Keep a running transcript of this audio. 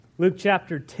Luke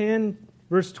chapter 10,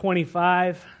 verse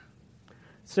 25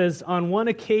 says, "On one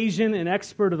occasion, an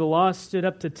expert of the law stood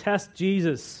up to test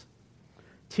Jesus.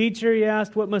 'Teacher,' he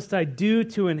asked, 'what must I do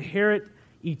to inherit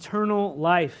eternal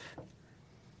life?'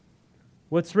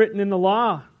 'What's written in the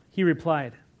law?' he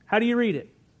replied. 'How do you read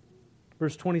it?'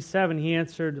 Verse 27, he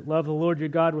answered, 'Love the Lord your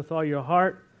God with all your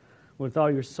heart, with all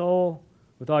your soul,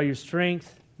 with all your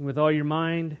strength, and with all your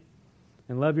mind,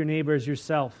 and love your neighbor as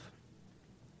yourself.'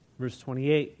 Verse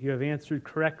 28, 'You have answered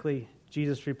correctly.'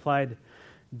 Jesus replied,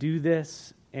 'Do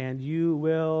this, and you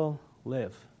will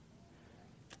live.'"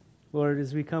 Lord,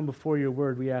 as we come before your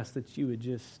word, we ask that you would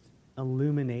just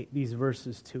illuminate these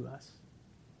verses to us.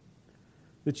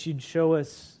 That you'd show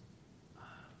us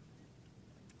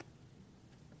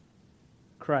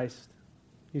Christ.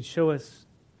 You'd show us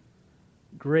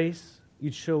grace.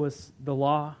 You'd show us the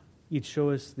law. You'd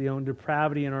show us the own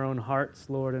depravity in our own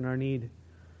hearts, Lord, and our need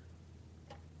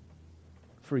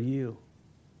for you.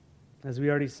 As we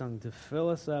already sung, to fill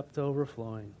us up to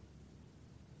overflowing.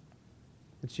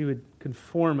 That you would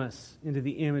conform us into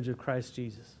the image of Christ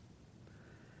Jesus.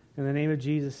 In the name of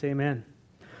Jesus, amen.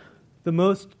 The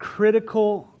most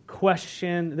critical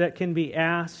question that can be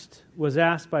asked was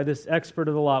asked by this expert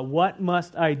of the law. What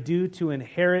must I do to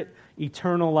inherit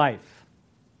eternal life?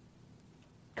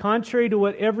 Contrary to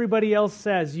what everybody else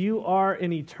says, you are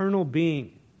an eternal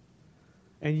being.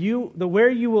 And where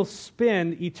you will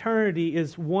spend eternity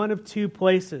is one of two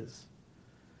places.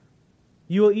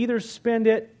 You will either spend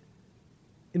it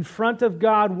in front of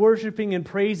God, worshiping and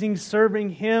praising, serving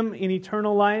Him in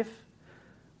eternal life,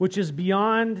 which is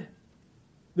beyond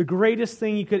the greatest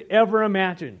thing you could ever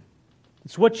imagine.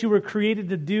 It's what you were created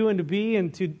to do and to be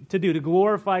and to do, to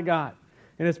glorify God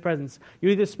in His presence. You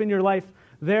either spend your life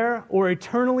there or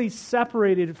eternally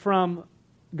separated from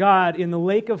God in the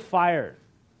lake of fire,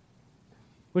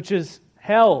 which is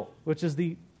hell, which is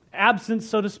the absence,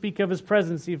 so to speak, of His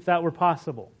presence, if that were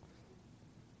possible.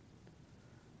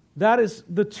 That is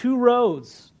the two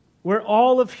roads where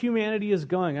all of humanity is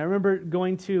going. I remember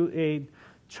going to a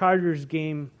Chargers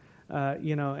game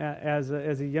as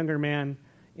a younger man,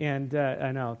 and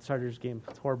I know, Chargers game,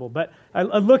 it's horrible, but I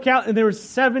look out and there were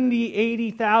 70,000,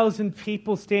 80,000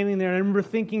 people standing there, and I remember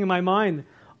thinking in my mind,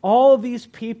 all of these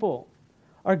people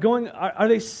are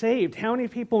they saved? How many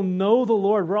people know the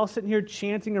Lord? We're all sitting here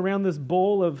chanting around this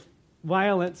bowl of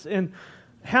violence, and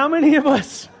how many of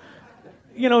us,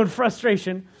 in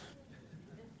frustration,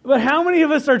 but how many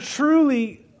of us are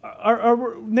truly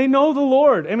they know the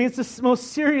Lord? I mean, it's the most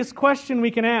serious question we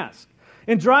can ask.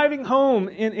 And driving home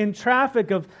in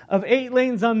traffic of 8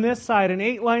 lanes on this side and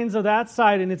 8 lanes on that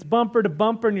side, and it's bumper to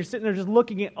bumper, and you're sitting there just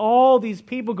looking at all these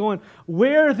people going,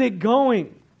 where are they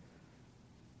going?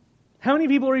 How many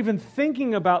people are even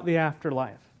thinking about the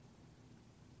afterlife?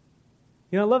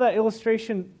 I love that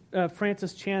illustration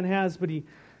Francis Chan has, but he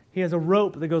has a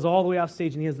rope that goes all the way off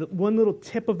stage, and he has one little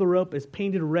tip of the rope is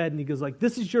painted red, and he goes like,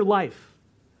 this is your life.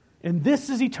 And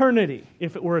this is eternity.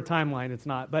 If it were a timeline, it's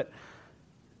not.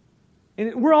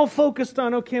 And we're all focused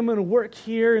on, okay, I'm going to work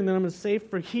here, and then I'm going to save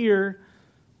for here.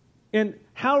 And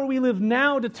how we live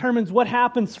now determines what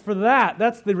happens for that.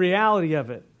 That's the reality of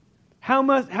it.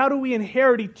 How do we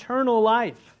inherit eternal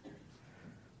life?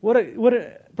 What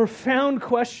a profound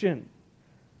question.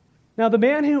 Now, the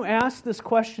man who asked this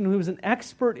question, who was an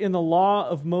expert in the law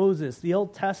of Moses, the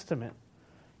Old Testament,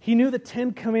 he knew the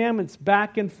 10 Commandments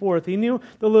back and forth. He knew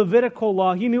the Levitical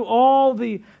law. He knew all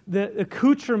the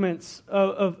accoutrements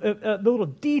of the little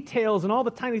details and all the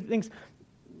tiny things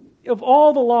of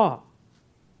all the law.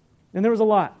 And there was a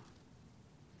lot.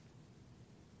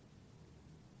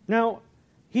 Now,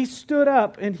 he stood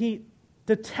up and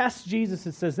to test Jesus,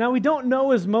 it says. Now, we don't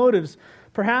know his motives.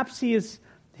 Perhaps he's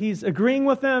agreeing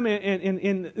with them,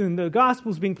 and the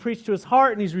gospel is being preached to his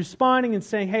heart, and he's responding and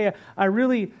saying, hey, I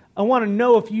want to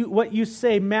know if what you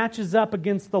say matches up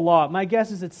against the law. My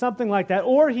guess is it's something like that.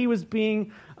 Or he was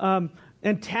being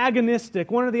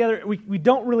antagonistic. One or the other. We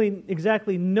don't really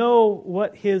exactly know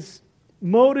what his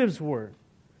motives were.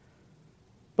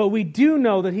 But we do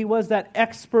know that he was that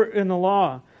expert in the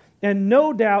law. And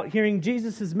no doubt, hearing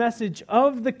Jesus' message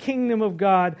of the kingdom of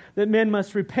God, that men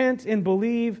must repent and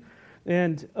believe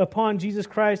and upon Jesus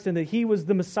Christ, and that he was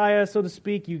the Messiah, so to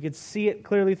speak. You could see it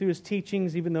clearly through his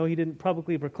teachings, even though he didn't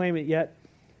publicly proclaim it yet.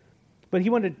 But he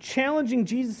wanted challenging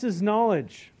Jesus'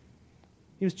 knowledge.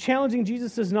 He was challenging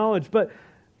Jesus' knowledge. But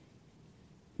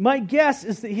my guess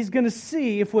is that he's going to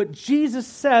see if what Jesus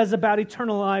says about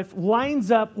eternal life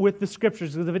lines up with the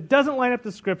Scriptures. Because if it doesn't line up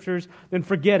with the Scriptures, then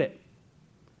forget it.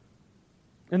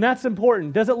 And that's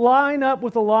important. Does it line up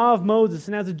with the law of Moses?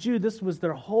 And as a Jew, this was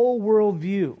their whole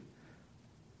worldview.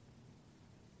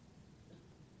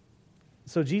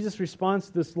 So Jesus responds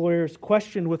to this lawyer's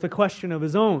question with a question of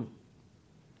his own.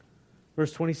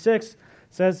 Verse 26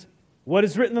 says, what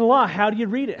is written in the law? How do you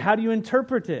read it? How do you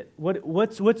interpret it?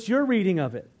 What's your reading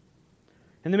of it?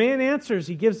 And the man answers,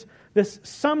 he gives this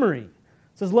summary. It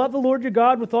says, love the Lord your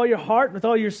God with all your heart, with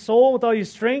all your soul, with all your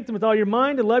strength, and with all your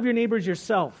mind, and love your neighbor as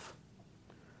yourself.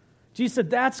 Jesus said,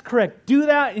 that's correct. Do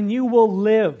that and you will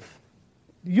live.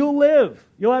 You'll live.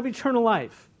 You'll have eternal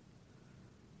life.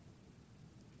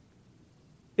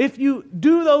 If you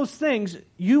do those things,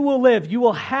 you will live. You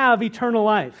will have eternal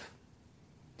life.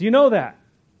 Do you know that?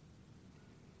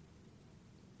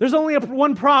 There's only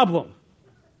one problem.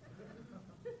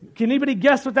 Can anybody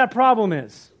guess what that problem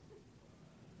is?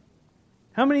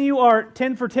 How many of you are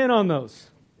 10 for 10 on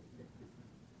those?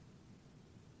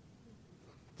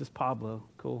 Just Pablo.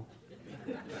 Cool.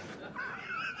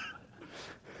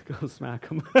 Go smack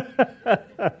him.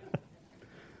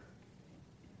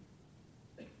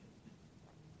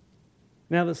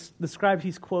 Now, the scribe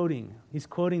he's quoting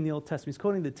the Old Testament. He's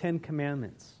quoting the 10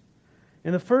 Commandments.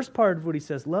 And the first part of what he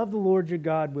says, love the Lord your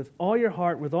God with all your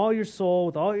heart, with all your soul,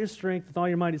 with all your strength, with all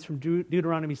your mind, is from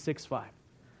Deuteronomy 6:5.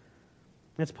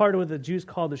 That's part of what the Jews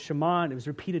called the Shema. It was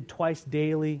repeated twice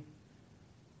daily.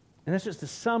 And that's just a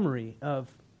summary of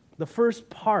the first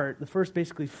part, the first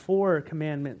basically 4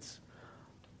 commandments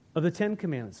of the 10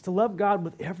 Commandments. To love God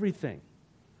with everything.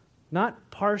 Not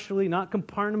partially, not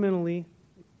compartmentally,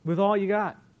 with all you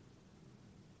got.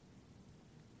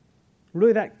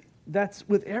 Really, that's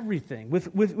with everything.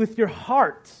 With your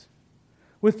heart,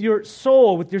 with your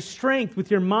soul, with your strength,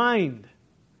 with your mind.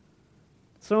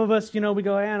 Some of us, we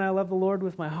go, I love the Lord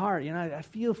with my heart. I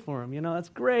feel for Him. That's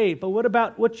great. But what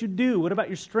about what you do? What about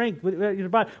your strength? What about your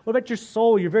body? What about your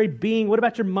soul, your very being? What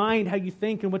about your mind, how you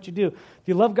think and what you do? Do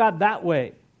you love God that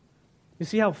way? You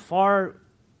see how far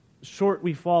short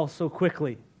we fall so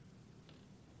quickly.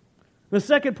 The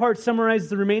second part summarizes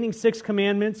the remaining 6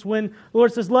 commandments when the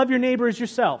Lord says, love your neighbor as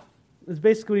yourself. That's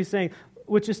basically what He's saying,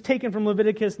 which is taken from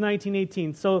Leviticus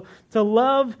 19:18. So to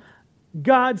love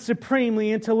God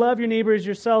supremely and to love your neighbor as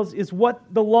yourselves is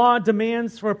what the law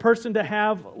demands for a person to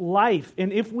have life.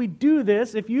 And if you do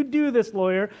this,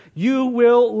 lawyer, you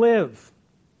will live.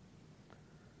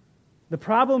 The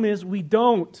problem is we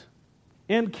don't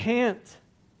and can't.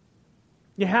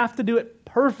 You have to do it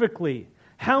perfectly.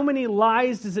 How many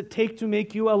lies does it take to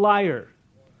make you a liar?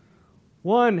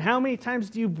 1. How many times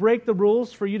do you break the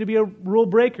rules for you to be a rule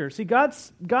breaker? See,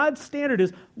 God's standard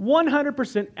is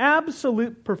 100%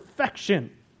 absolute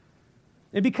perfection.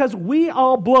 And because we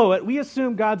all blow it, we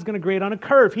assume God's going to grade on a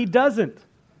curve. He doesn't.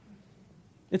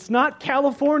 It's not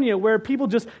California where people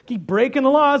just keep breaking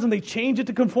the laws and they change it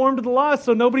to conform to the laws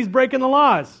so nobody's breaking the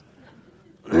laws.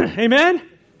 Amen?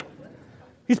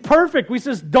 He's perfect. He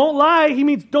says, don't lie. He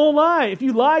means don't lie. If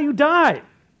you lie, you die.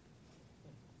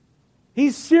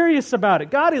 He's serious about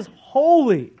it. God is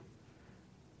holy.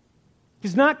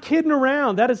 He's not kidding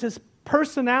around. That is His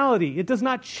personality. It does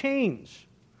not change.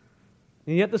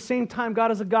 And yet at the same time,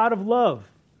 God is a God of love.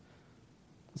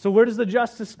 So where does the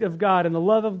justice of God and the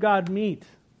love of God meet?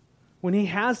 When He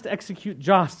has to execute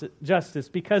justice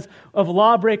because of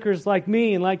lawbreakers like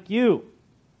me and like you.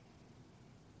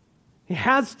 He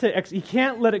has to, He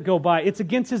can't let it go by. It's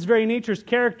against His very nature, His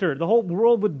character. The whole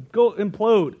world would go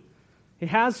implode. He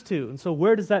has to. And so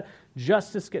where does that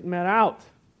justice get met out?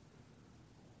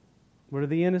 Where do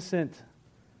the innocent?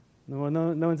 No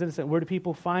one's innocent. Where do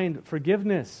people find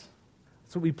forgiveness?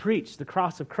 That's what we preach, the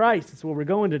cross of Christ. That's where we're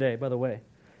going today, by the way.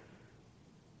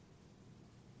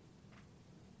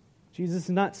 Jesus is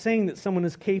not saying that someone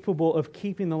is capable of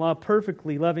keeping the law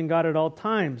perfectly, loving God at all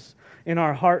times, in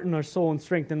our heart and our soul and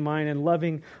strength and mind, and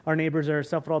loving our neighbors or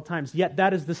ourselves at all times. Yet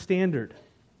that is the standard.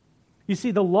 You see,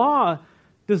 the law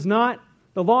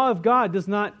of God does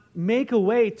not make a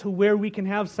way to where we can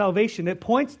have salvation. It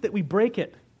points that we break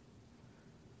it.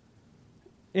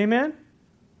 Amen?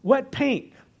 Wet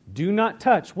paint, do not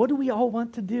touch. What do we all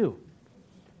want to do?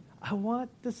 I want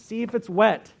to see if it's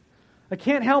wet. I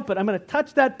can't help it. I'm going to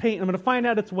touch that paint. I'm going to find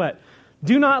out it's wet.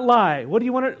 Do not lie. What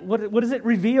does it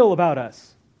reveal about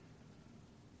us?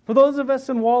 For those of us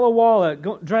in Walla Walla,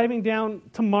 driving down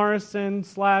to Morrison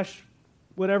 /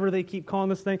 whatever they keep calling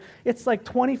this thing, it's like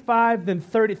 25, then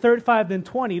 30, 35, then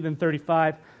 20, then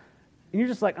 35. And you're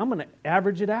just like, I'm going to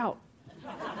average it out.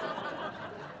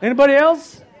 Anybody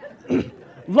else?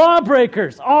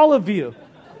 Lawbreakers, all of you.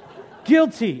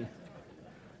 Guilty.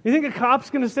 You think a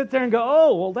cop's going to sit there and go,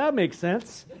 oh, well, that makes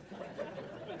sense.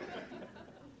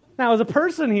 Now, as a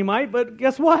person, he might, but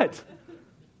guess what?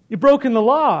 You've broken the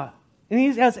law. And he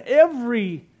has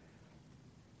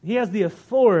the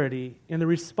authority and the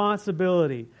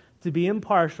responsibility to be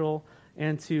impartial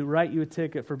and to write you a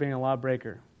ticket for being a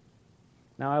lawbreaker.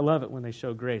 Now, I love it when they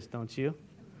show grace, don't you?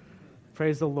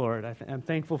 Praise the Lord. I'm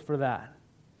thankful for that.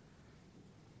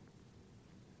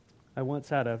 I once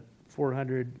had a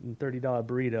 $430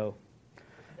 burrito.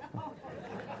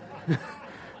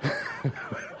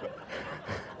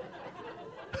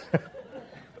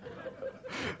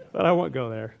 But I won't go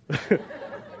there.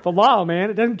 The law, man,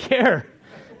 it doesn't care.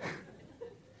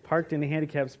 Parked in the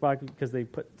handicapped spot because they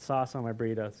put sauce on my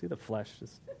burrito. See the flesh.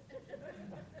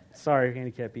 Sorry,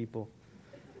 handicapped people.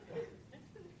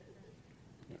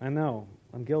 I know.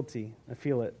 I'm guilty. I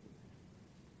feel it.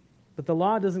 But the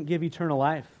law doesn't give eternal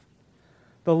life.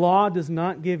 The law does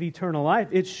not give eternal life.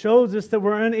 It shows us that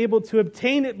we're unable to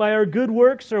obtain it by our good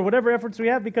works or whatever efforts we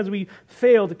have because we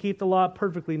fail to keep the law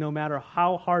perfectly no matter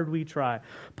how hard we try.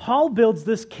 Paul builds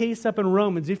this case up in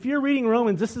Romans. If you're reading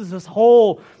Romans, this is this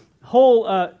whole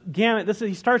gamut.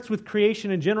 He starts with creation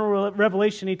and general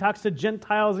revelation. He talks to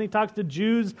Gentiles and he talks to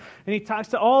Jews and he talks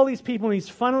to all these people and he's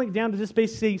funneling down to just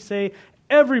basically say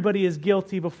everybody is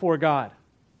guilty before God.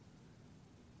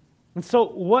 And so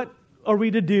what are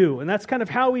we to do? And that's kind of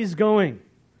how he's going.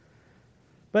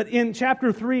 But in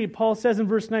chapter 3, Paul says in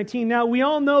verse 19, now we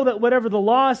all know that whatever the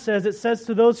law says, it says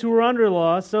to those who are under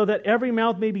law, so that every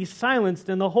mouth may be silenced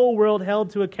and the whole world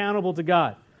held to accountable to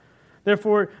God.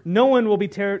 Therefore, no one will be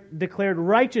declared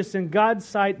righteous in God's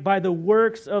sight by the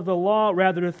works of the law.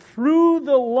 Rather, through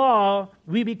the law,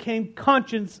 we became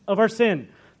conscious of our sin.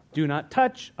 Do not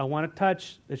touch. I want to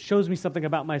touch. It shows me something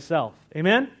about myself.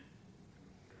 Amen?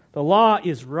 The law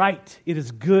is right. It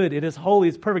is good. It is holy.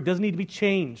 It's perfect. It doesn't need to be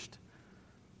changed.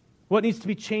 What needs to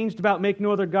be changed about make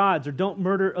no other gods, or don't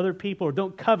murder other people, or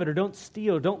don't covet, or don't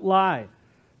steal, or don't lie?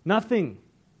 Nothing.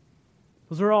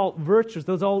 Those are all virtues.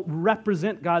 Those all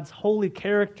represent God's holy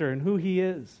character and who He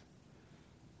is.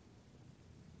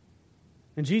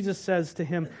 And Jesus says to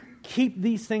him, keep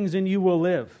these things and you will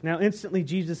live. Now instantly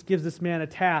Jesus gives this man a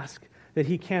task that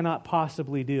he cannot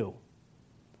possibly do.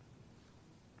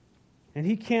 And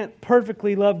he can't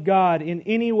perfectly love God in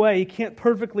any way. He can't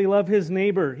perfectly love his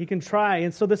neighbor. He can try.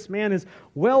 And so this man is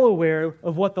well aware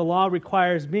of what the law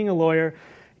requires, being a lawyer,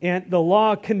 and the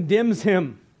law condemns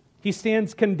him. He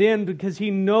stands condemned because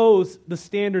he knows the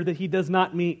standard that he does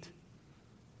not meet.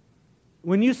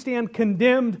 When you stand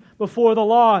condemned before the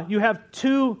law, you have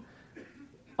two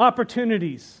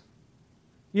opportunities.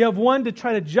 You have one to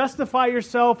try to justify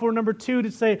yourself, or number two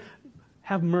to say,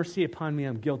 have mercy upon me,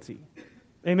 I'm guilty.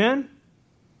 Amen?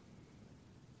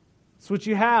 That's what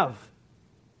you have.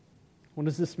 What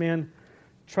does this man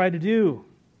try to do?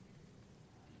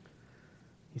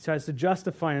 He tries to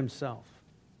justify himself.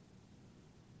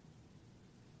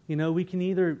 You know, we can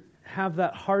either have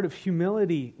that heart of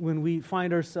humility when we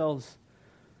find ourselves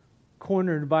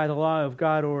cornered by the law of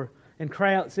God, and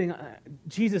cry out saying,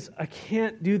 Jesus, I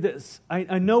can't do this.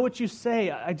 I know what you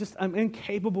say. I'm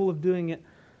incapable of doing it.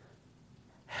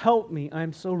 Help me.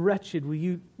 I'm so wretched. Will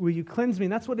you cleanse me?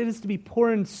 And that's what it is to be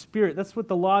poor in spirit. That's what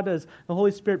the law does. The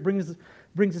Holy Spirit brings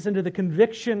us into the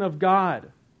conviction of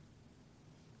God.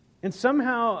 And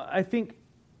somehow I think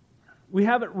we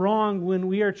have it wrong when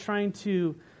we are trying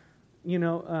to,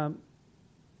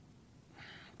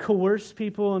 coerce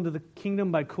people into the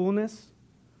kingdom by coolness.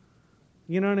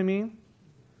 You know what I mean?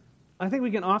 I think we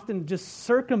can often just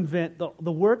circumvent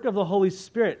the work of the Holy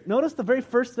Spirit. Notice the very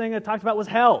first thing I talked about was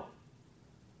hell.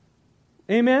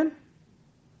 Amen?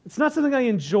 It's not something I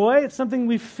enjoy. It's something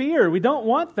we fear. We don't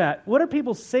want that. What are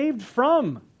people saved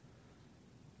from?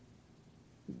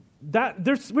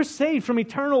 We're saved from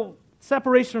eternal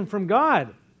separation from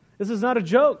God. This is not a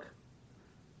joke.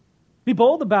 Be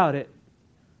bold about it.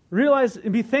 Realize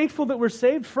and be thankful that we're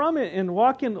saved from it and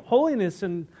walk in holiness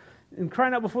and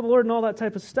crying out before the Lord and all that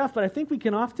type of stuff. But I think we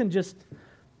can often just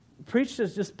preach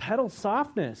this, just peddle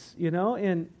softness,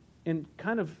 and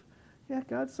kind of, yeah,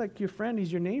 God's like your friend,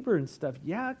 He's your neighbor and stuff.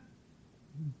 Yeah,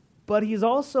 but He's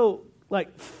also like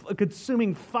a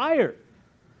consuming fire.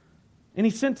 And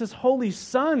He sent His holy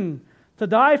Son to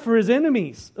die for His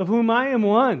enemies, of whom I am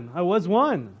one. I was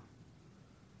one.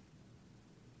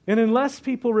 And unless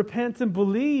people repent and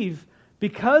believe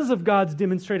because of God's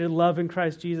demonstrated love in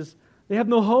Christ Jesus, they have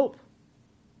no hope.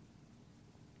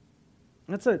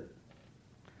 That's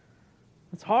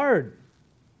hard.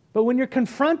 But when you're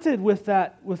confronted with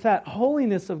that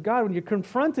holiness of God,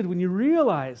 when you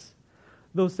realize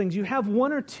those things, you have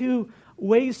one or two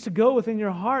ways to go within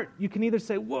your heart. You can either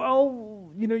say,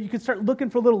 well, you can start looking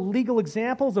for little legal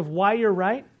examples of why you're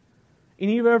right.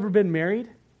 Any of you ever been married?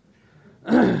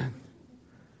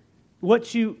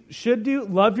 What you should do,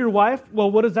 love your wife.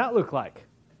 Well, what does that look like?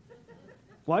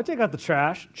 Well, I take out the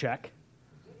trash. Check.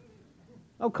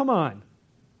 Oh, come on.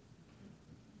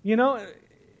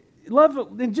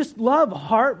 Love, and just love,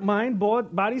 heart, mind,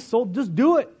 body, soul. Just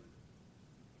do it.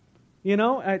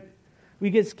 We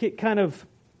get kind of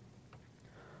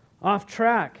off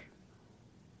track,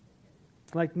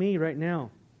 like me right now.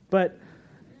 But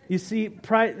you see,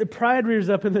 the pride rears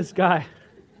up in this guy.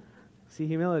 See,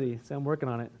 humility. See, I'm working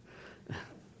on it.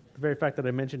 The very fact that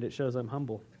I mentioned it shows I'm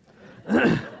humble.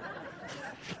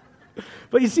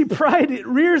 But you see, pride, it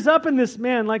rears up in this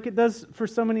man like it does for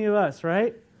so many of us,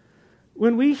 right?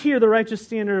 When we hear the righteous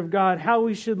standard of God, how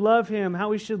we should love Him, how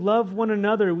we should love one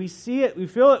another, we see it, we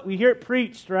feel it, we hear it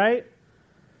preached, right?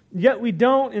 Yet we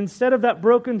don't. Instead of that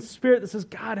broken spirit that says,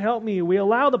 God, help me, we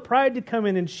allow the pride to come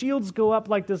in and shields go up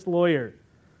like this lawyer.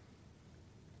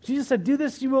 Jesus said, do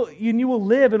this, you will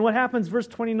live. And what happens? Verse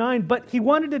 29, but he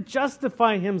wanted to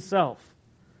justify himself.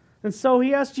 And so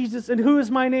he asked Jesus, and who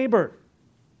is my neighbor?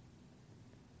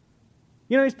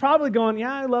 He's probably going,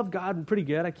 yeah, I love God, I'm pretty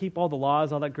good. I keep all the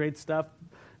laws, all that great stuff.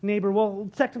 Neighbor, well,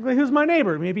 technically, who's my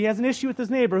neighbor? Maybe he has an issue with his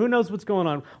neighbor. Who knows what's going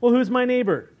on? Well, who's my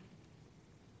neighbor?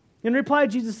 In reply,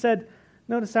 Jesus said,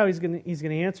 notice how he's going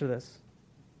to answer this.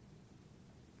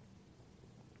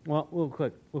 Well, real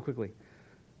quickly.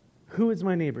 Who is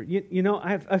my neighbor?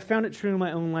 I've found it true in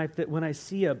my own life that when I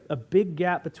see a big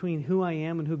gap between who I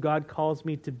am and who God calls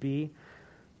me to be,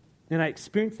 and I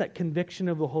experience that conviction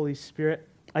of the Holy Spirit,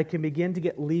 I can begin to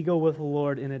get legal with the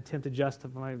Lord in an attempt to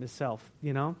justify myself,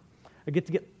 I get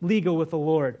to get legal with the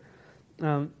Lord,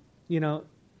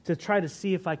 to try to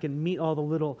see if I can meet all the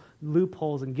little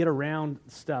loopholes and get around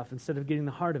stuff instead of getting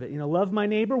the heart of it. Love my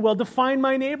neighbor? Well, define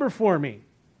my neighbor for me.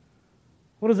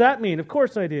 What does that mean? Of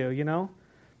course I do,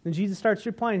 And Jesus starts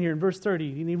replying here in verse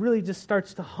 30, and he really just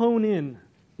starts to hone in,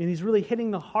 and he's really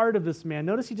hitting the heart of this man.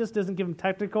 Notice he just doesn't give him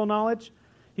technical knowledge.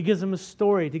 He gives him a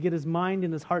story to get his mind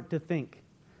and his heart to think.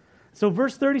 So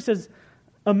verse 30 says,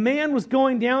 a man was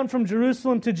going down from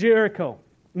Jerusalem to Jericho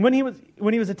when he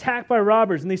was attacked by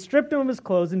robbers, and they stripped him of his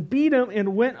clothes and beat him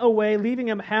and went away, leaving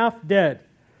him half dead.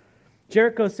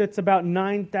 Jericho sits about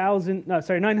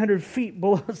 900 feet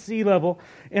below sea level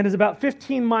and is about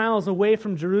 15 miles away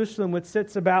from Jerusalem, which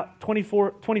sits about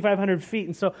 2,500 feet.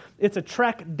 And so it's a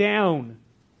trek down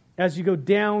as you go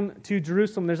down to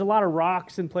Jerusalem. There's a lot of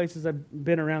rocks in places. I've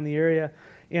been around the area.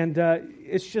 And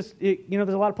it's just, there's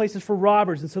a lot of places for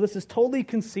robbers. And so this is totally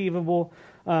conceivable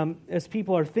as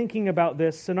people are thinking about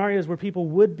this, scenarios where people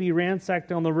would be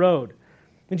ransacked on the road.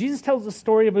 And Jesus tells the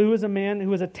story of who was a man who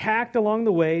was attacked along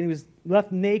the way, and he was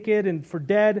left naked and for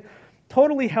dead,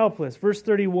 totally helpless. Verse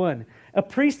 31, a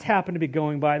priest happened to be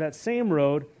going by that same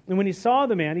road, and when he saw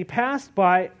the man, he passed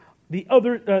by the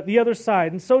other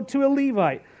side, and so too a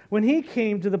Levite. When he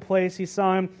came to the place, he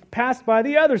saw him pass by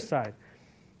the other side.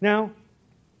 Now,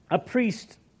 a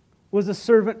priest was a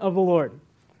servant of the Lord.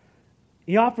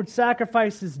 He offered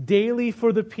sacrifices daily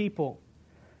for the people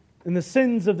and the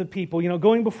sins of the people,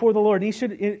 going before the Lord. And he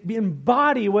should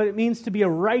embody what it means to be a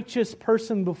righteous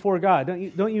person before God.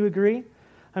 Don't you agree?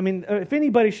 I mean, if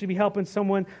anybody should be helping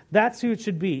someone, that's who it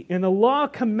should be. And the law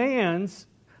commands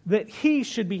that he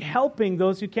should be helping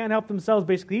those who can't help themselves.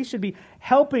 Basically, he should be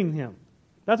helping him.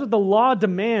 That's what the law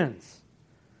demands.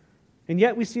 And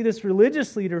yet we see this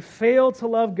religious leader fail to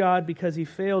love God because he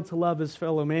failed to love his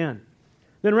fellow man.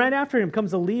 Then right after him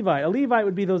comes a Levite. A Levite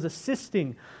would be those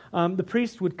assisting. The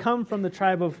priest would come from the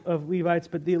tribe of Levites,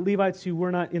 but the Levites who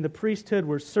were not in the priesthood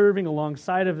were serving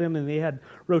alongside of them, and they had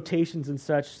rotations and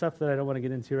such, stuff that I don't want to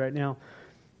get into right now.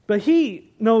 But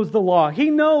he knows the law. He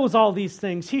knows all these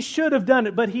things. He should have done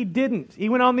it, but he didn't. He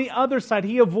went on the other side.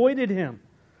 He avoided him.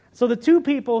 So the two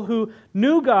people who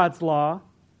knew God's law,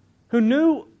 who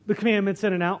knew the commandments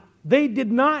in and out, they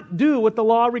did not do what the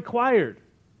law required.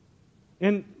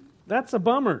 And that's a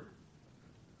bummer.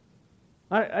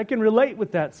 I can relate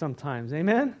with that sometimes.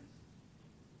 Amen?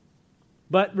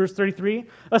 But, verse 33,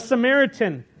 a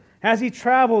Samaritan, as he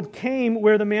traveled, came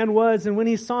where the man was, and when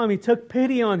he saw him, he took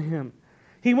pity on him.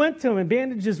 He went to him and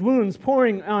bandaged his wounds,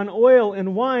 pouring on oil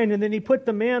and wine, and then he put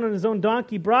the man on his own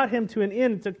donkey, brought him to an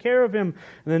inn, and took care of him.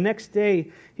 And the next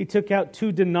day, he took out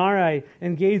 2 denarii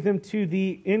and gave them to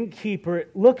the innkeeper.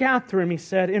 Look after him, he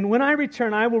said, and when I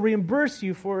return, I will reimburse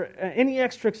you for any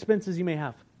extra expenses you may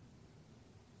have.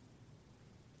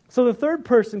 So the third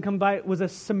person come by was a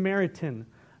Samaritan,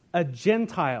 a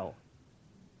Gentile.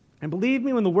 And believe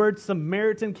me, when the word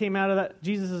Samaritan came out of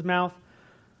Jesus' mouth,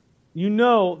 you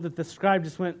know that the scribe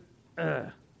just went, ugh.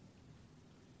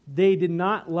 They did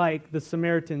not like the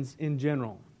Samaritans in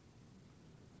general.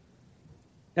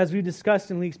 As we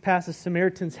discussed in weeks past, the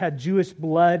Samaritans had Jewish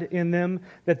blood in them,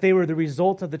 that they were the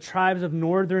result of the tribes of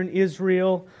northern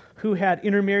Israel who had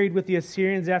intermarried with the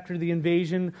Assyrians after the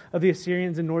invasion of the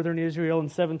Assyrians in northern Israel in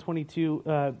 722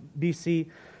 BC.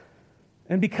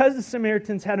 And because the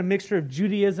Samaritans had a mixture of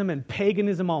Judaism and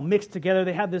paganism all mixed together,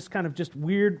 they had this kind of just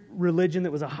weird religion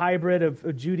that was a hybrid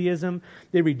of Judaism.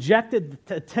 They rejected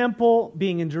the temple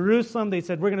being in Jerusalem. They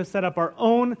said, we're going to set up our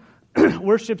own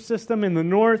worship system in the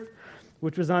north,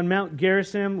 which was on Mount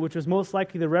Gerizim, which was most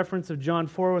likely the reference of John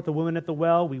 4 with the woman at the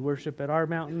well. We worship at our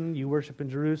mountain, you worship in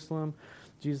Jerusalem.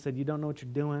 Jesus said, you don't know what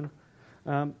you're doing.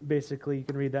 Basically, you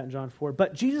can read that in John 4.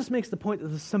 But Jesus makes the point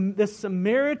that this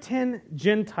Samaritan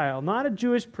Gentile, not a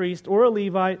Jewish priest or a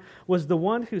Levite, was the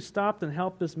one who stopped and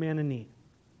helped this man in need.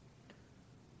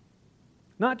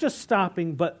 Not just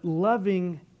stopping, but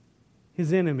loving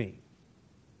his enemy.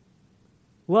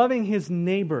 Loving his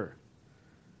neighbor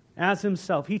as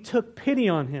himself. He took pity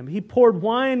on him. He poured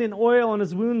wine and oil on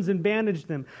his wounds and bandaged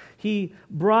them. He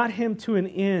brought him to an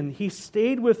inn. He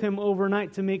stayed with him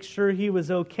overnight to make sure he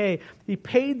was okay. He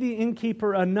paid the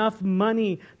innkeeper enough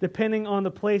money, depending on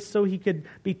the place, so he could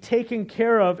be taken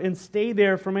care of and stay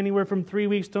there from anywhere from 3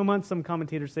 weeks to a month. Some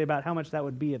commentators say about how much that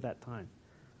would be at that time.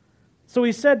 So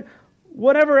he said,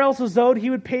 whatever else was owed, he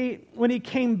would pay when he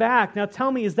came back. Now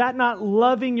tell me, is that not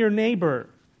loving your neighbor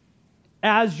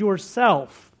as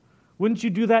yourself? Wouldn't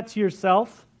you do that to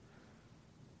yourself?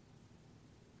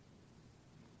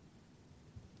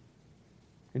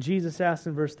 And Jesus asked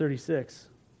in verse 36,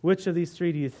 which of these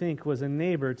three do you think was a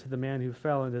neighbor to the man who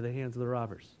fell into the hands of the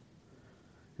robbers?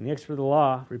 And the expert of the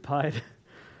law replied,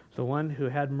 the one who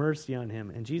had mercy on him.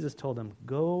 And Jesus told him,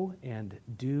 go and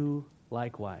do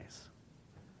likewise.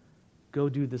 Go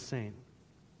do the same.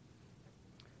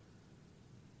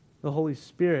 The Holy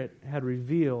Spirit had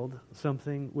revealed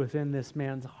something within this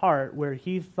man's heart where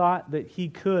he thought that he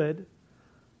could,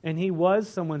 and he was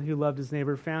someone who loved his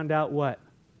neighbor, found out what?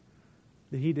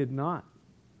 That he did not.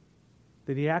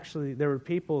 That there were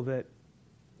people that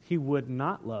he would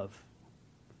not love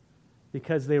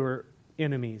because they were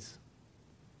enemies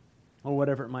or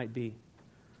whatever it might be.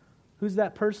 Who's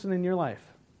that person in your life?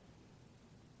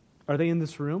 Are they in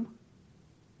this room?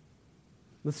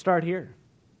 Let's start here.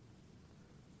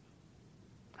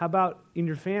 How about in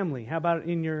your family? How about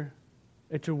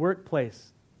at your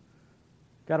workplace?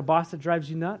 Got a boss that drives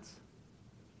you nuts?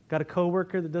 Got a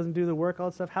coworker that doesn't do the work,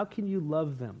 all that stuff? How can you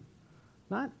love them?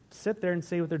 Not sit there and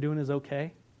say what they're doing is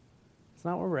okay. It's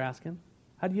not what we're asking.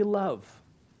 How do you love?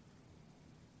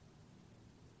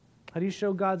 How do you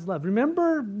show God's love?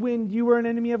 Remember when you were an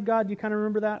enemy of God? You kind of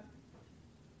remember that?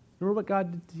 Remember what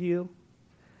God did to you?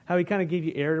 How He kind of gave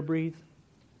you air to breathe?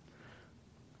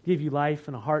 Gave you life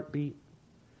and a heartbeat?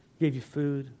 Gave you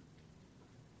food,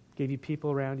 gave you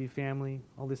people around you, family,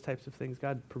 all these types of things.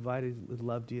 God provided and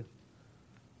loved you.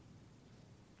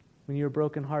 When you were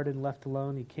brokenhearted and left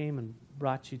alone, He came and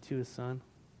brought you to His Son.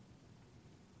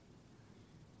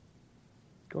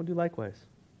 Go and do likewise.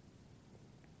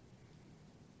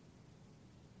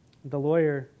 The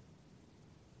lawyer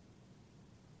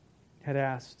had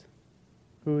asked,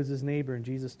 who was his neighbor? And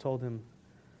Jesus told him,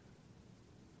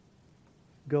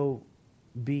 go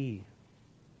be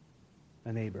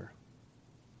a neighbor.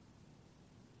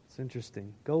 It's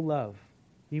interesting. Go love,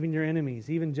 even your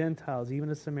enemies, even Gentiles, even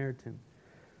a Samaritan.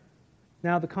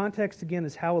 Now, the context again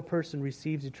is how a person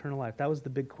receives eternal life. That was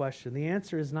the big question. The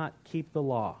answer is not keep the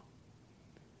law.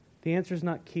 The answer is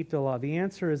not keep the law. The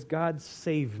answer is God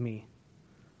save me.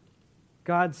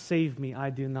 God save me, I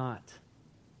do not.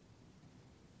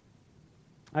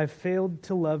 I have failed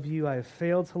to love you. I have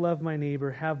failed to love my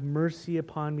neighbor. Have mercy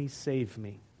upon me. Save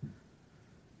me.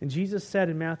 And Jesus said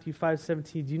in Matthew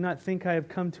 5:17, do you not think I have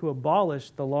come to abolish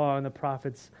the law and the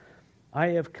prophets? I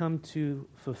have come to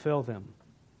fulfill them.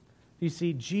 You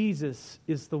see, Jesus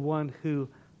is the one who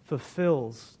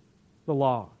fulfills the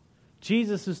law.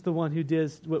 Jesus is the one who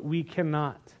does what we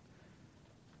cannot.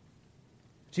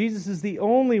 Jesus is the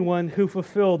only one who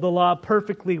fulfilled the law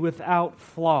perfectly without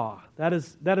flaw. That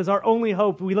is our only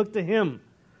hope. We look to Him.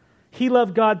 He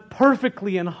loved God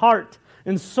perfectly in heart,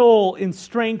 in soul, in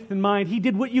strength, in mind. He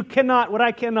did what you cannot, what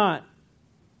I cannot.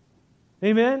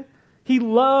 Amen? He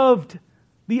loved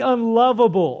the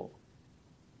unlovable.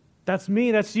 That's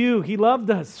me, that's you. He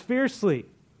loved us fiercely.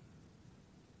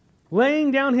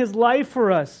 Laying down His life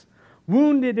for us,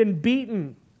 wounded and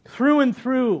beaten through and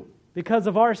through because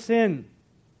of our sin.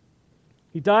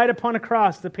 He died upon a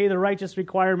cross to pay the righteous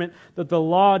requirement that the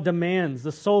law demands.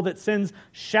 The soul that sins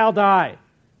shall die.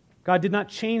 God did not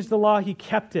change the law, He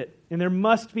kept it. And there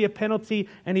must be a penalty,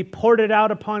 and He poured it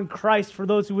out upon Christ for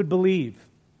those who would believe.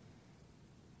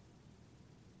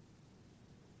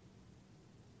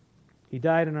 He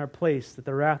died in our place that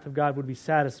the wrath of God would be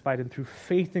satisfied. And through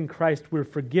faith in Christ, we're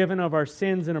forgiven of our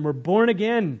sins and we're born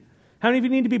again. How many of you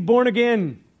need to be born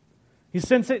again? You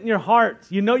sense it in your heart.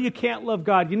 You know you can't love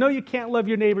God. You know you can't love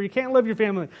your neighbor. You can't love your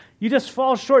family. You just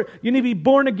fall short. You need to be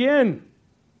born again.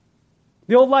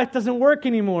 The old life doesn't work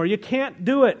anymore. You can't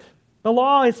do it. The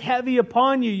law is heavy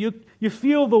upon you. You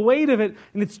feel the weight of it,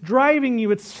 and it's driving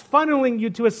you. It's funneling you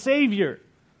to a Savior.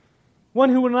 One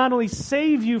who will not only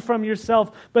save you from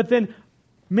yourself, but then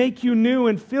make you new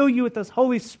and fill you with this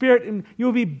Holy Spirit, and you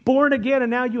will be born again,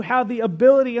 and now you have the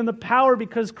ability and the power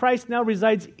because Christ now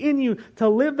resides in you to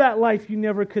live that life you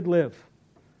never could live.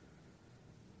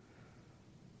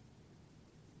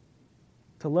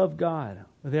 To love God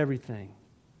with everything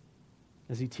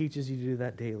as He teaches you to do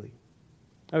that daily.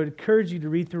 I would encourage you to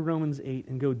read through Romans 8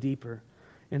 and go deeper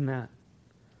in that.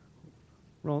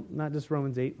 Not just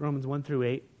Romans 8, Romans 1 through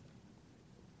 8.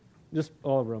 Just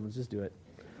all of Romans, just do it.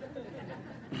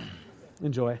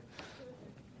 Enjoy.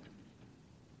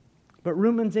 But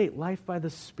Romans 8, life by the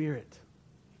Spirit.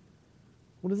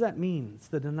 What does that mean? It's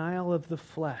the denial of the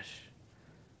flesh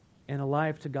and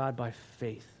alive to God by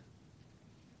faith.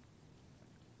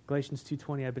 Galatians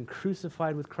 2:20, I've been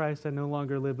crucified with Christ. I no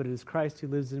longer live, but it is Christ who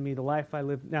lives in me. The life I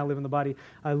now live in the body.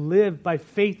 I live by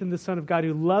faith in the Son of God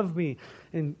who loved me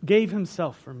and gave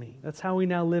Himself for me. That's how we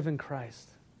now live in Christ.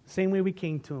 Same way we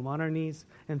came to Him, on our knees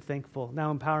and thankful. Now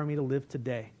empower me to live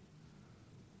today.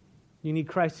 You need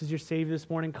Christ as your Savior this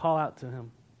morning, call out to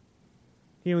Him.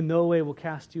 He in no way will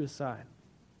cast you aside.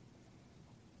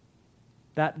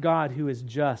 That God who is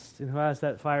just and who has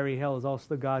that fiery hell is also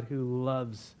the God who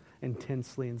loves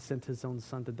intensely and sent His own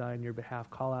Son to die on your behalf.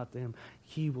 Call out to Him.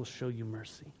 He will show you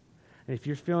mercy. And if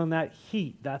you're feeling that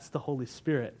heat, that's the Holy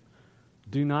Spirit.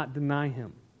 Do not deny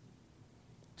Him.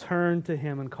 Turn to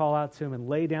Him and call out to Him and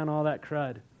lay down all that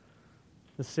crud,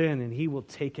 the sin, and He will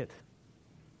take it.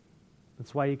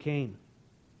 That's why you came.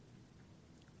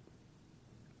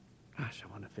 Gosh,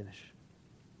 I want to finish.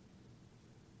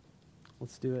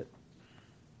 Let's do it.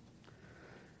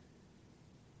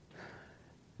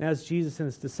 As Jesus and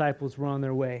His disciples were on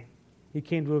their way, He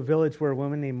came to a village where a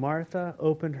woman named Martha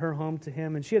opened her home to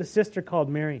Him, and she had a sister called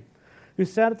Mary, who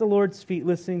sat at the Lord's feet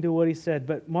listening to what He said.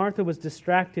 But Martha was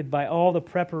distracted by all the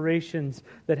preparations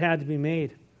that had to be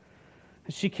made.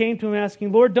 She came to Him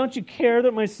asking, Lord, don't you care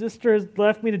that my sister has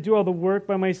left me to do all the work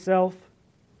by myself?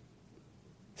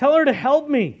 Tell her to help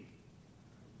me.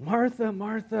 Martha,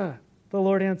 Martha, the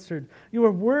Lord answered, you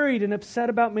are worried and upset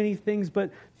about many things,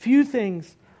 but few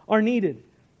things are needed.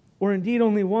 Or indeed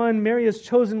only one. Mary has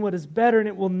chosen what is better, and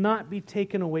it will not be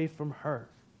taken away from her.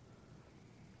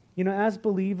 You know, as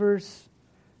believers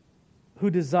who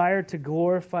desire to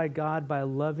glorify God by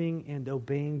loving and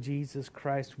obeying Jesus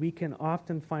Christ, we can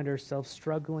often find ourselves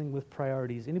struggling with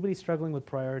priorities. Anybody struggling with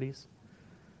priorities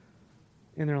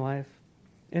in their life?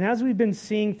 And as we've been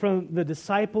seeing from the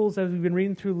disciples, as we've been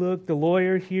reading through Luke, the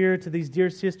lawyer here, to these dear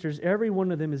sisters, every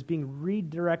one of them is being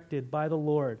redirected by the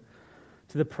Lord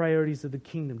to the priorities of the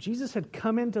kingdom. Jesus had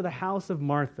come into the house of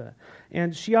Martha,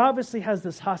 and she obviously has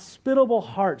this hospitable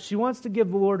heart. She wants to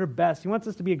give the Lord her best. He wants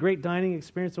this to be a great dining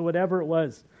experience or whatever it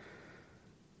was.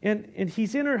 And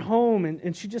He's in her home,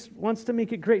 and she just wants to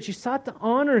make it great. She sought to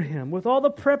honor Him with all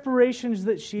the preparations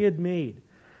that she had made.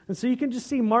 And so you can just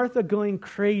see Martha going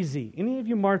crazy. Any of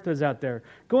you Marthas out there?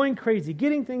 Going crazy,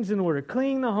 getting things in order,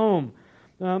 cleaning the home.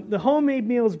 The homemade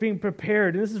meal is being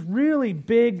prepared, and this is really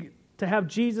big to have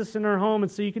Jesus in our home,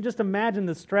 and so you can just imagine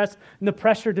the stress and the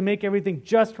pressure to make everything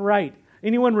just right.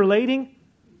 Anyone relating?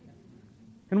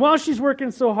 And while she's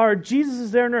working so hard, Jesus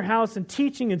is there in her house and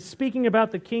teaching and speaking about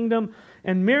the kingdom,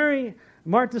 and Mary,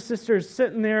 Martha's sister, is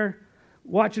sitting there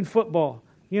watching football.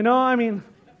 You know, I mean,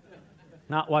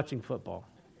 not watching football.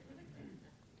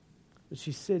 But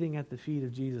she's sitting at the feet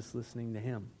of Jesus listening to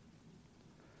Him.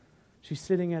 She's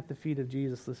sitting at the feet of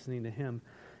Jesus listening to Him.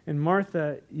 And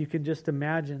Martha, you could just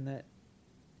imagine that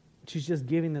she's just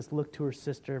giving this look to her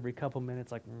sister every couple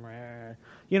minutes, like, meh.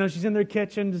 You know, she's in their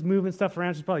kitchen, just moving stuff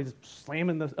around. She's probably just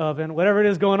slamming the oven, whatever it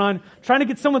is going on, trying to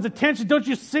get someone's attention. Don't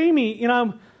you see me? You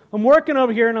know, I'm working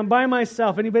over here and I'm by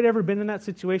myself. Anybody ever been in that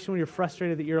situation when you're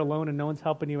frustrated that you're alone and no one's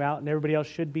helping you out and everybody else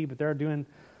should be, but they're doing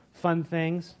fun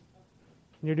things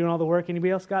and you're doing all the work? Anybody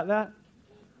else got that?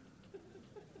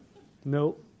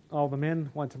 Nope. All the men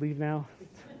want to leave now.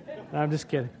 I'm just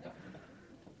kidding.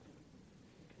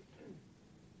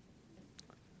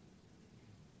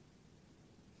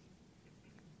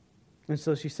 And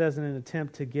so she says, in an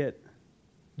attempt to get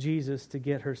Jesus to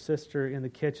get her sister in the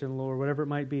kitchen, Lord, whatever it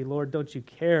might be, Lord, don't you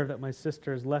care that my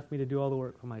sister has left me to do all the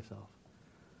work for myself?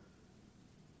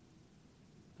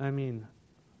 I mean,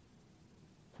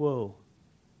 whoa.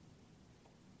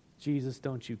 Jesus,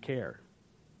 don't you care?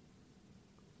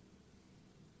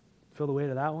 Feel the weight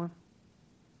of that one?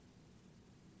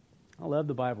 I love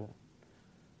the Bible.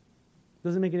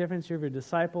 Doesn't make a difference if you're a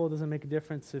disciple. It doesn't make a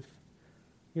difference if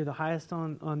you're the highest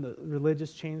on the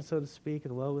religious chain, so to speak, or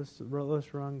the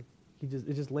lowest rung. It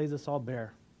just lays us all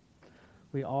bare.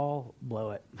 We all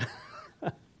blow it,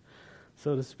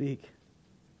 so to speak.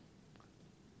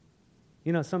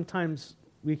 You know, sometimes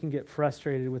we can get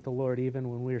frustrated with the Lord even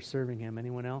when we're serving Him.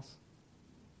 Anyone else?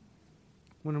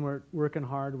 When we're working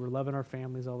hard, we're loving our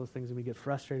families, all those things, and we get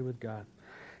frustrated with God.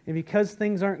 And because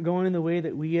things aren't going in the way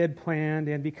that we had planned,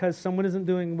 and because someone isn't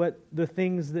doing what the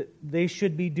things that they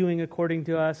should be doing according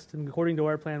to us and according to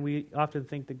our plan, we often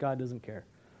think that God doesn't care.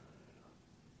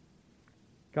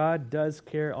 God does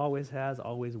care, always has,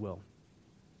 always will.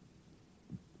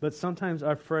 But sometimes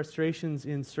our frustrations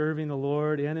in serving the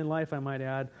Lord and in life, I might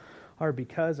add, are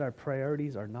because our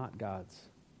priorities are not God's.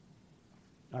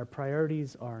 Our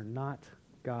priorities are not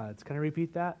God's. Can I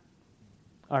repeat that?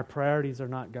 Our priorities are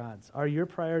not God's. Are your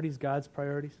priorities God's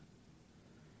priorities?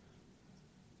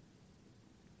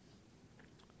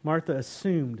 Martha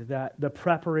assumed that the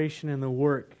preparation and the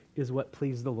work is what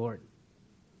pleased the Lord.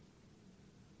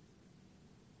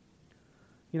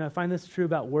 You know, I find this true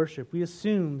about worship. We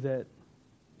assume that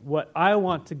what I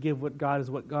want to give what God is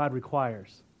what God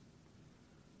requires.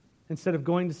 Instead of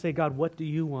going to say, God, what do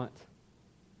you want?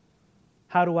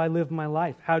 How do I live my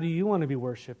life? How do you want to be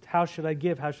worshiped? How should I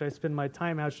give? How should I spend my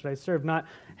time? How should I serve? Not,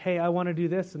 hey, I want to do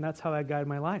this, and that's how I guide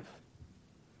my life.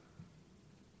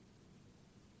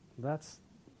 That's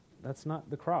not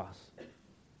the cross.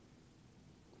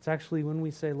 It's actually when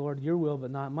we say, Lord, your will,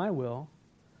 but not my will,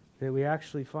 that we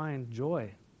actually find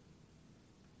joy.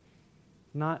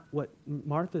 Not what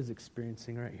Martha's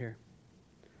experiencing right here.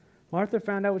 Martha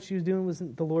found out what she was doing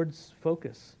wasn't the Lord's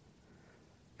focus.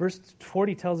 Verse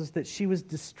 40 tells us that she was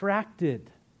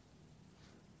distracted.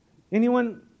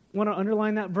 Anyone want to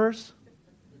underline that verse?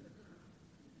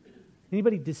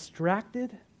 Anybody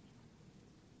distracted?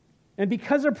 And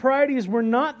because her priorities were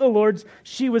not the Lord's,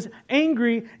 she was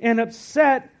angry and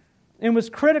upset and was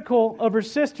critical of her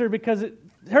sister because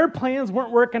her plans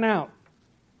weren't working out.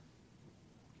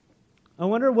 I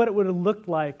wonder what it would have looked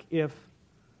like if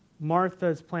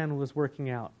Martha's plan was working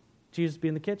out. Jesus would be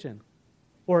in the kitchen.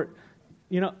 Or,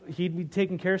 you know, he'd be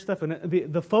taking care of stuff, and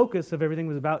the focus of everything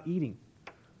was about eating.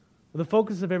 The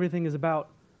focus of everything is about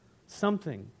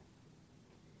something.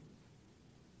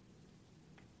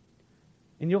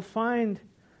 And you'll find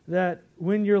that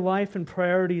when your life and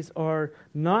priorities are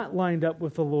not lined up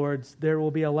with the Lord's, there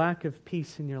will be a lack of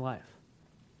peace in your life.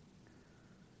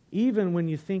 Even when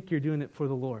you think you're doing it for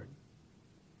the Lord.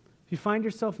 If you find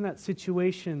yourself in that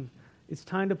situation, it's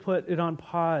time to put it on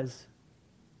pause.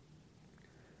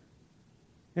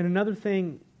 And another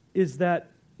thing is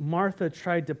that Martha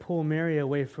tried to pull Mary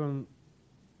away from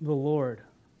the Lord.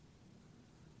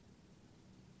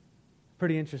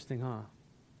 Pretty interesting, huh?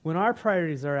 When our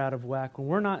priorities are out of whack, when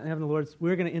we're not having the Lord's,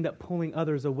 we're going to end up pulling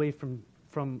others away from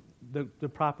the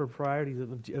proper priorities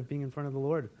of being in front of the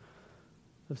Lord,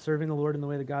 of serving the Lord in the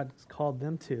way that God's called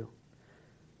them to.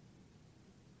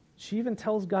 She even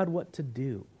tells God what to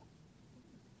do.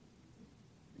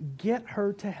 Get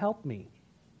her to help me.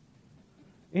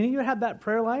 Any of you have that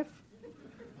prayer life?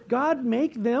 God,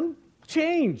 make them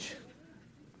change.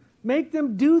 Make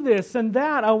them do this and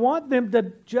that. I want them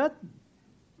to just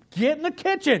get in the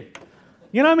kitchen.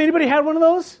 You know, anybody had one of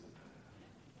those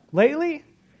lately?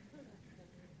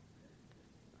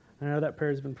 I know that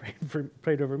prayer has been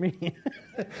prayed over me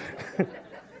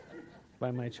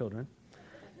by my children.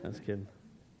 I was kidding.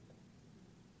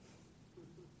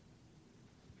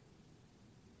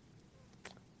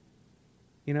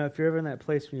 You know, if you're ever in that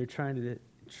place when you're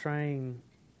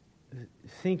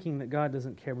thinking that God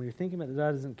doesn't care, when you're thinking that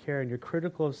God doesn't care and you're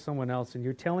critical of someone else and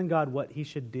you're telling God what He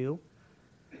should do,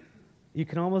 you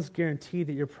can almost guarantee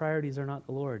that your priorities are not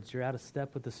the Lord's. You're out of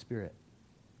step with the Spirit.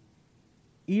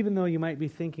 Even though you might be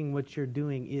thinking what you're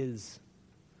doing is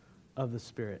of the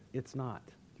Spirit, it's not.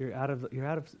 You're out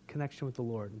of connection with the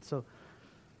Lord. And so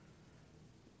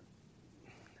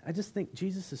I just think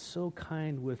Jesus is so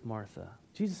kind with Martha.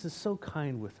 Jesus is so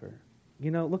kind with her.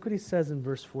 You know, look what He says in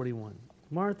verse 41.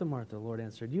 Martha, Martha, the Lord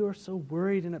answered, you are so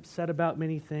worried and upset about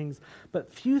many things,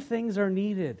 but few things are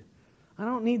needed. I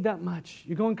don't need that much.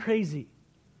 You're going crazy.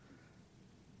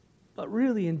 But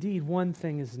really, indeed, one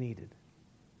thing is needed.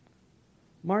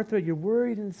 Martha, you're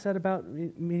worried and upset about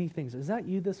many things. Is that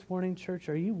you this morning, church?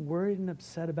 Are you worried and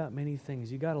upset about many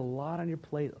things? You got a lot on your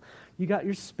plate.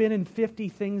 You're spinning 50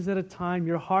 things at a time.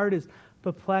 Your heart is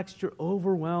perplexed. You're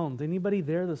overwhelmed. Anybody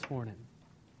there this morning?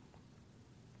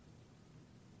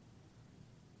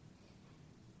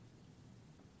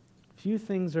 Few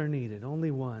things are needed, only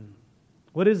one.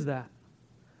 What is that?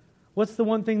 What's the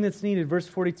one thing that's needed? Verse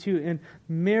 42, and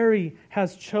Mary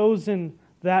has chosen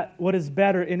that what is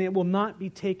better, and it will not be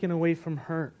taken away from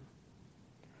her.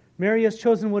 Mary has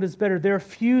chosen what is better. There are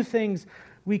few things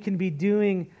we can be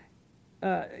doing.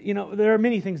 There are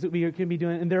many things that we can be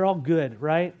doing, and they're all good,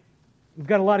 right? We've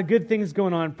got a lot of good things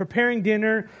going on. Preparing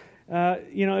dinner,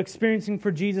 experiencing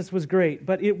for Jesus was great,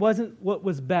 but it wasn't what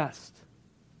was best.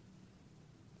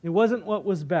 It wasn't what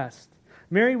was best.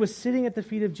 Mary was sitting at the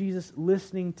feet of Jesus,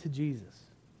 listening to Jesus.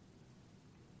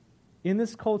 In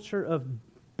this culture of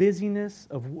busyness,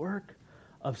 of work,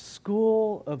 of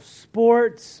school, of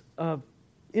sports, of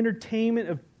entertainment,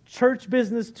 of church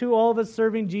business too, all of us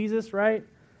serving Jesus, right?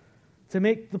 To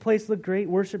make the place look great,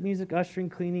 worship music, ushering,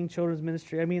 cleaning, children's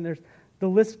ministry. I mean, the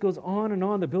list goes on and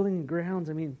on, the building and grounds.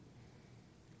 I mean,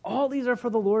 all these are for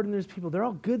the Lord and there's people. They're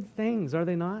all good things, are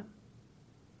they not?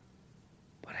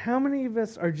 But how many of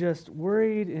us are just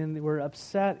worried and we're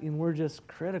upset and we're just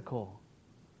critical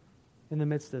in the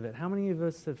midst of it? How many of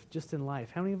us have just in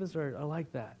life, how many of us are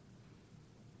like that?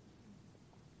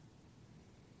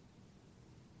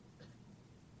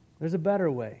 There's a better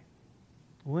way.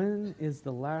 When is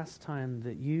the last time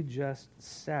that you just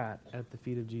sat at the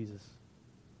feet of Jesus?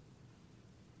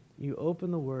 You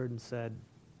opened the Word and said,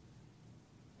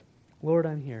 Lord,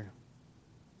 I'm here.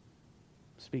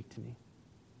 Speak to me.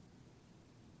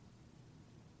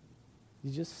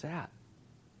 You just sat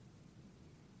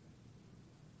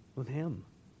with Him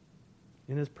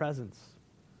in His presence.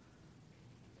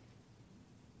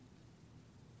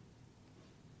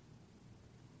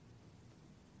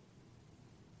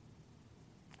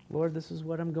 Lord, this is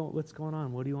what's going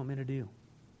on. What do you want me to do?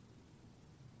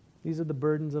 These are the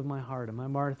burdens of my heart. Am I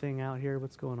Marthing out here?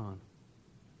 What's going on?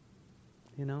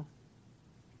 You know?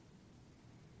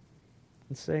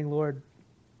 And saying, Lord,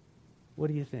 what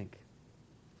do you think?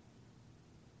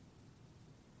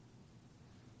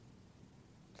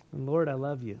 And Lord, I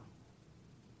love you.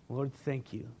 Lord,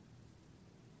 thank you.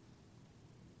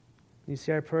 You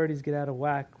see, our priorities get out of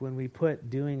whack when we put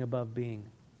doing above being.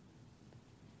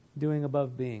 Doing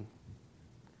above being.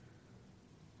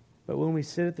 But when we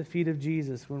sit at the feet of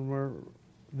Jesus,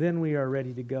 then we are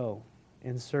ready to go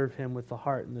and serve Him with the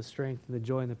heart and the strength and the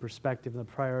joy and the perspective and the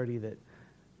priority that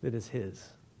is His.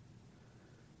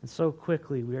 And so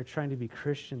quickly we are trying to be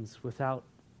Christians without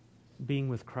being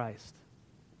with Christ.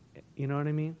 You know what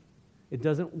I mean? It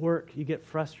doesn't work. You get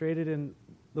frustrated and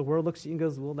the world looks at you and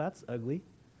goes, well, that's ugly.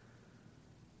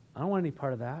 I don't want any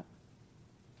part of that.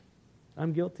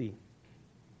 I'm guilty.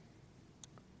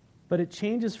 But it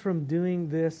changes from doing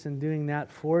this and doing that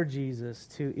for Jesus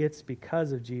to it's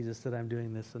because of Jesus that I'm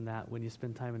doing this and that when you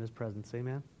spend time in His presence.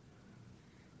 Amen?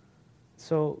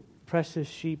 So, precious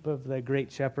sheep of the great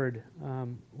shepherd,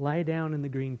 lie down in the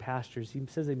green pastures. He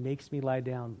says it makes me lie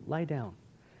down. Lie down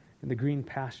in the green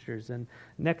pastures and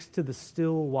next to the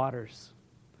still waters.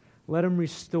 Let Him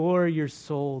restore your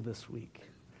soul this week.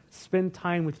 Spend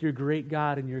time with your great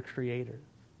God and your Creator.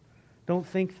 Don't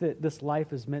think that this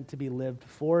life is meant to be lived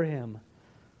for Him,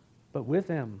 but with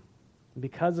Him,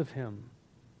 because of Him.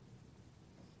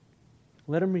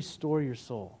 Let Him restore your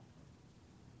soul.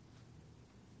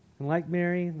 And like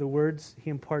Mary, the words He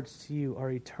imparts to you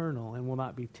are eternal and will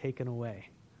not be taken away,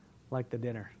 like the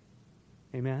dinner.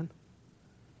 Amen?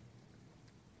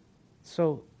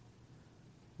 So,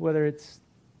 whether it's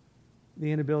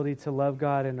the inability to love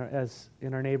God in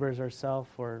our neighbors, ourselves,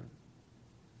 or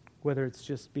whether it's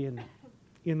just being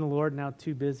in the Lord now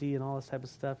too busy and all this type of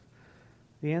stuff,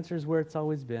 the answer is where it's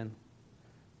always been.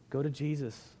 Go to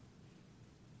Jesus.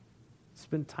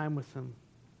 Spend time with Him.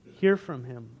 Hear from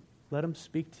Him. Let Him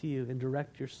speak to you and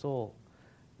direct your soul.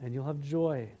 And you'll have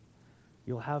joy.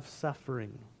 You'll have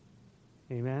suffering.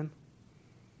 Amen?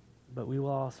 But we will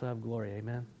also have glory.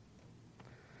 Amen?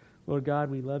 Lord God,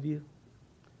 we love you.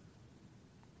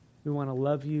 We want to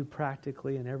love you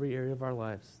practically in every area of our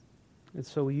lives. And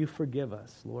so will you forgive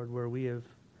us, Lord, where we have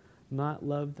not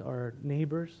loved our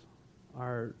neighbors,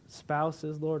 our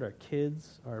spouses, Lord, our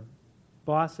kids, our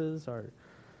bosses, our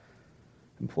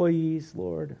employees,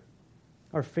 Lord,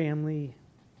 our family,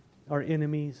 our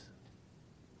enemies.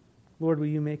 Lord, will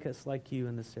you make us like you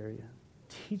in this area?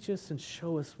 Teach us and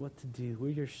show us what to do.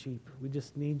 We're your sheep. We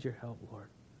just need your help, Lord.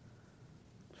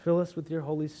 Fill us with your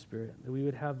Holy Spirit, that we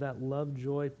would have that love,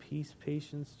 joy, peace,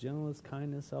 patience, gentleness,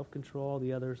 kindness, self-control, all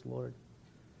the others, Lord.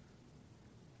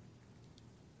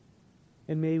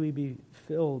 And may we be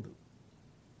filled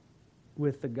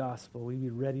with the gospel. We be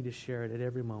ready to share it at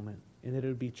every moment, and that it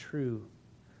would be true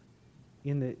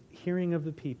in the hearing of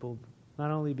the people, not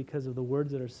only because of the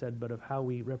words that are said, but of how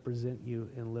we represent you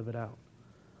and live it out.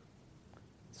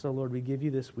 So, Lord, we give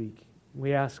you this week.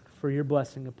 We ask for your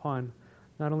blessing upon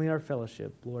not only our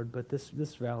fellowship, Lord, but this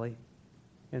valley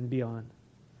and beyond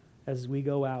as we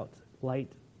go out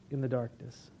light in the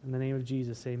darkness. In the name of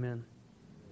Jesus, amen.